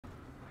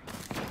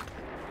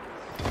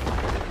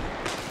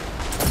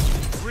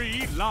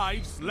3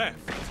 lives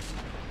left.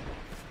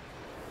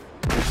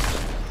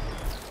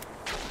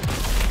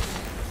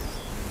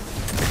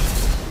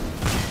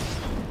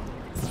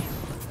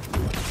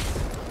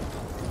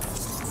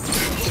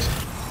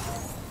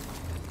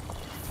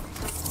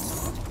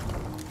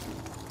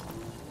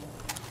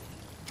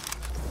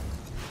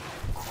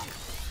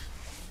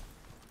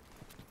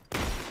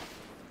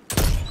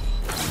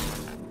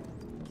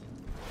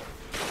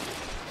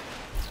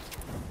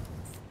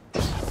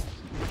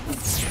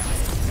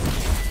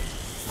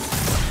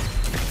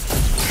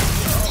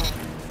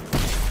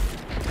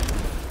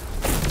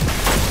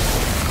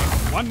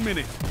 One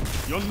minute.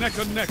 You're neck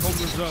and neck on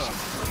reserve.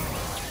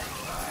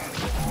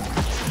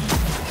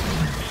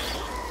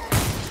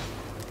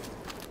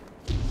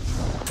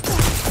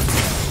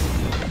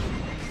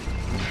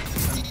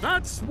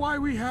 That's why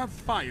we have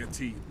fire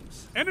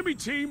teams. Enemy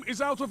team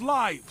is out of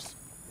lives.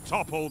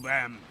 Topple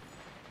them.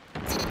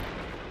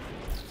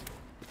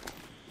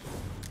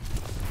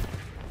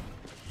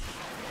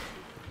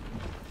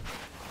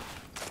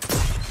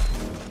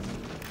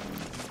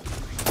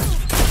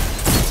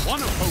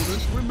 One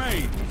opponent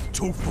remains.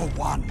 2 for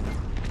 1.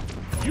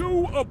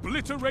 You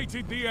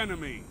obliterated the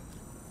enemy.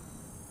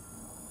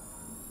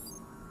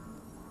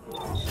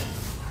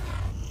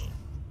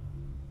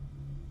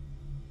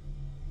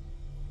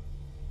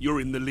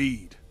 You're in the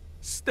lead.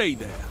 Stay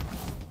there.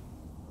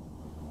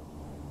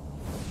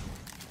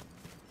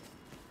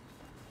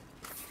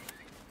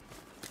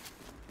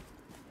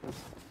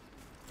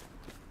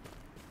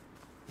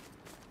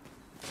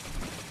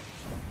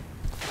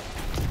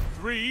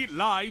 Three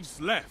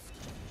lives left.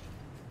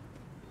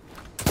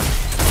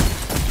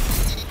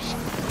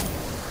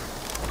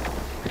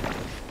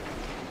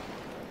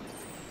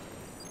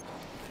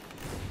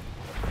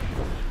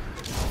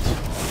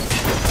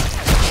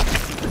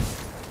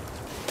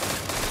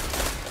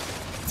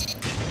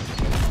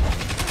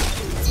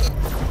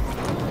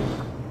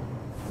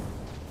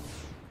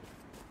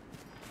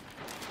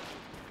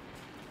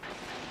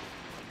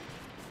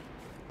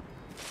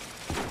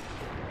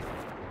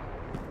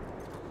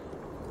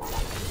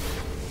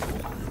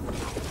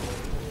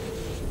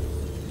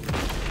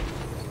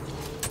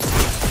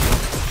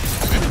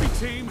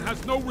 Team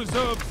has no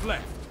reserves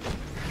left.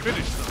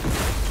 Finish them.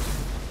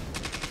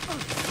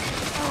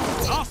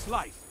 Last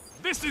life.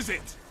 This is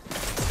it.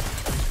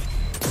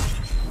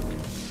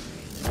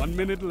 1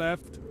 minute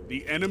left.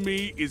 The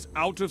enemy is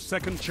out of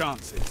second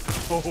chances.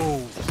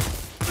 Oh,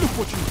 look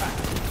what you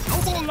have.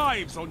 No more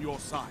lives on your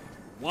side.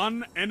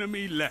 One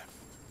enemy left.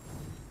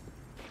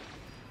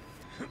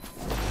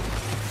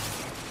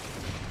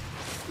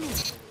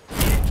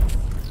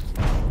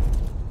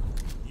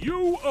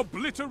 You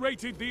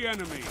obliterated the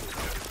enemy.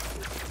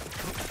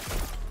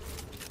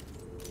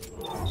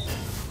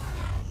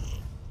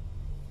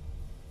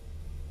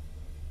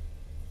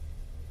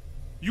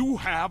 You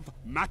have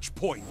match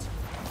point.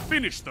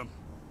 Finish them.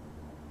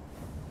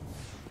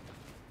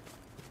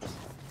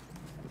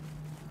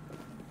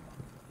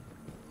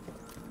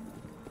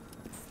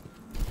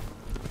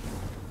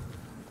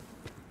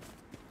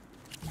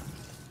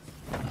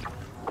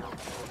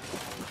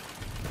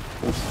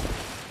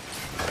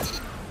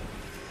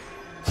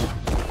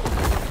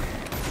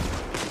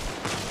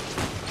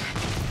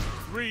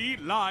 Three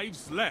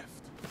lives left.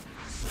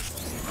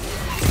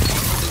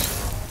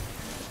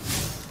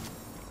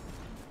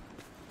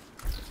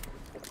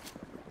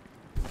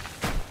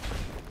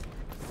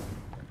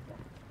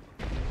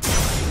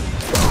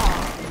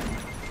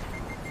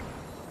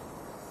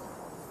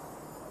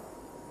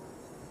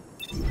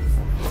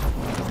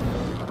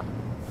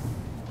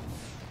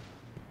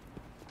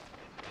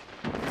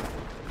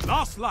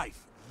 Last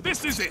life.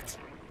 This is it.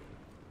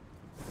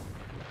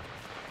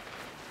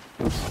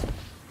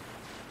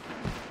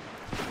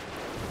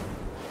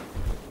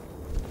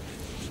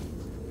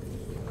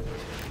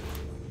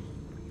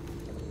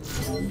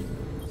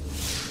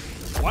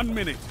 One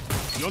minute.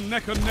 You're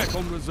neck and neck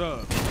on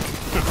reserve.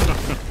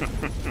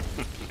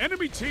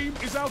 Enemy team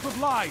is out of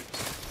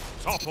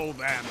lives. Topple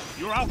them.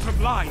 You're out of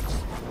lives.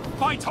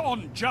 Fight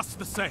on just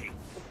the same.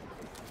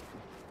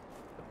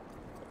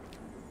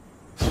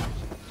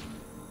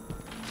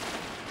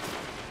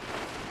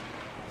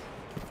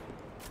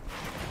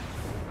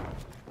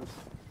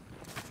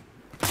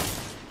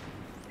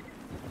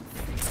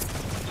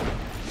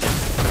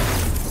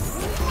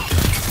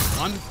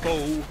 One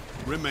foe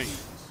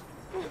remains.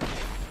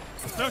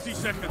 30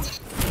 seconds.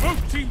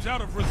 Both teams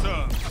out of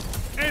reserve.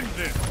 End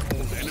this.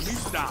 All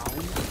enemies down.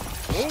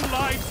 All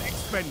lives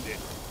expended.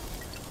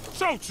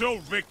 Total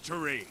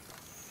victory.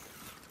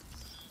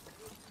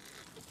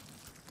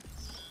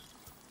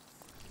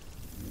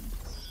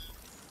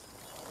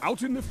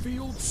 Out in the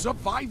field,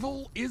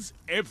 survival is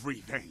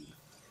everything.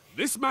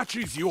 This match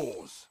is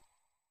yours.